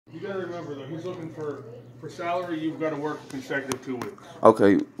You gotta remember though, he's looking for salary. You've got to work consecutive 2 weeks.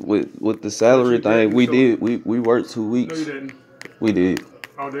 Okay, with the salary thing, we worked 2 weeks. No, you didn't. We did.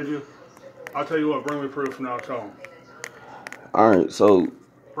 Oh, did you? I'll tell you what. Bring me proof, and I'll tell him. All right, so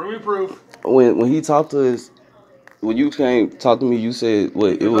bring me proof. When he talked to us, when you came talk to me, you said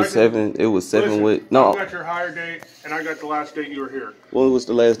what? It was 7. It was 7. Listen, with no. I got your hire date, and I got the last date you were here. What was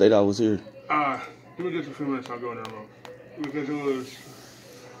the last date I was here? Give me just a few minutes. I'll go in there. Because it was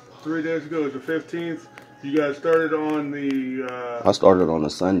 3 days ago. It was the 15th. You guys started on the... I started on a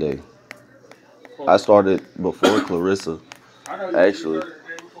Sunday. I started before Clarissa. Actually. Started the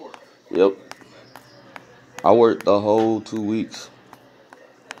day before. Yep. I worked the whole 2 weeks.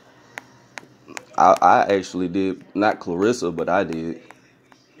 I actually did, not Clarissa, but I did.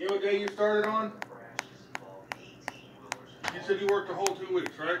 You know what day you started on? You said you worked the whole 2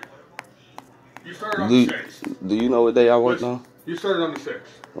 weeks, right? You started on the 6th. Do you know what day I worked on? You started on the 6th.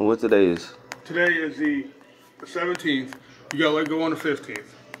 And what today is? Today is the 17th. You got let go on the 15th.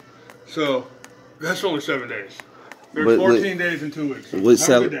 So, that's only 7 days. There's 14 days in 2 weeks.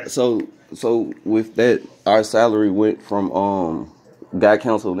 So with that, our salary went from guy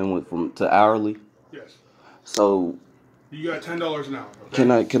council, then went to hourly. Yes. So you got $10 an hour.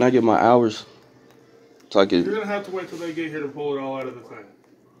 Okay? Can I get my hours? So I can. You're gonna have to wait till they get here to pull it all out of the thing.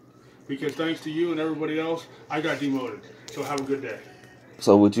 Because thanks to you and everybody else, I got demoted. So have a good day.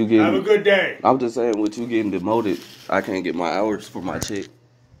 So what you getting? Have a good day. I'm just saying, with you getting demoted, I can't get my hours for my check.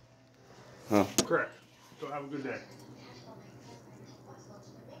 Huh? Correct. So have a good day.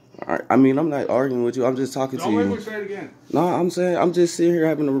 All right. I mean, I'm not arguing with you. I'm just talking to you. Don't make me say it again. No, I'm just sitting here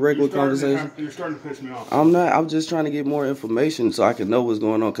having a regular conversation. You're starting to piss me off. I'm not. I'm just trying to get more information so I can know what's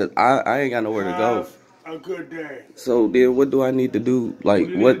going on. Cause I ain't got nowhere to go. Have a good day. So then, what do I need to do? Like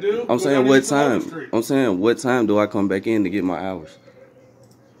what? I'm saying what time? I'm saying what time do I come back in to get my hours?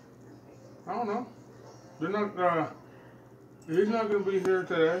 I don't know. They're not. He's not going to be here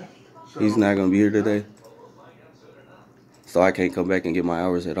today. So. He's not going to be here today. So I can't come back and get my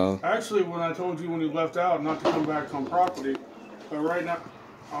hours at all? Actually, when I told you when you left out not to come back on property, but right now,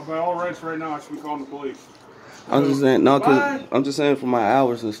 by all rights, right now I should be calling the police. I'm just saying, no, cause I'm just saying for my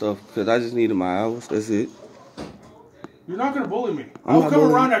hours and stuff, because I just needed my hours. That's it. You're not going to bully me. I'll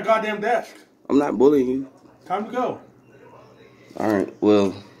come around that goddamn desk. I'm not bullying you. Time to go. All right,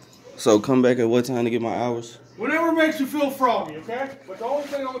 well, so come back at what time to get my hours? Whenever makes you feel froggy, okay? But the only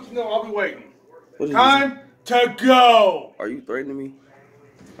thing I want you to know, I'll be waiting. Time to go. Are you threatening me?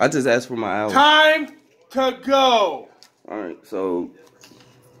 I just asked for my hours. Time to go. All right, so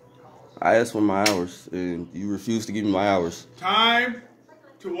I asked for my hours, and you refused to give me my hours. Time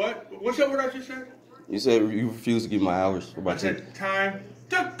to what? What's that word I just said? You said you refused to give me my hours for my check. I said time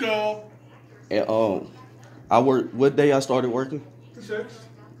to go. And I worked. What day I started working? The 6th.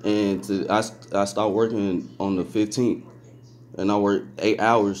 And I started working on the 15th, and I worked 8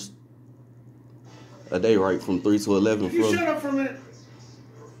 hours a day, right, from 3 to 11. Can you shut up for a minute?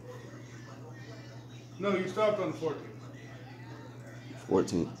 No, you stopped on the 14th.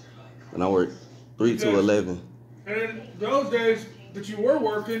 14th, and I worked 3 to 11. And those days that you were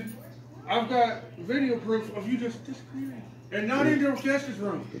working, I've got video proof of you just disappearing. And not in your guest's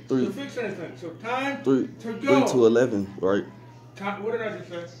room to fix anything. So time to go. 3 to 11, right? What did I just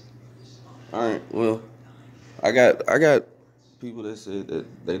say? All right. Well, I got people that said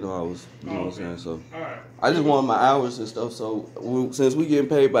that they know I was. You know what I'm saying? So I just want my hours and stuff. So since we getting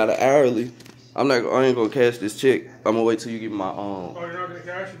paid by the hourly, I ain't gonna cash this check. I'm gonna wait till you give me my Oh, you're not gonna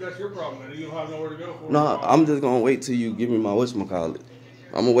cash it? That's your problem. Then you don't have nowhere to go for. No, I'm just gonna wait till you give me my whatchamacallit.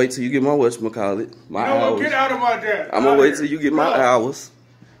 I'm gonna wait till you get my whatchamacallit. My hours. Get out of my desk. I'm gonna wait till you get my hours.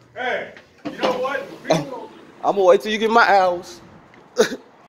 Hey, you know what? I'm gonna wait till you get my hours.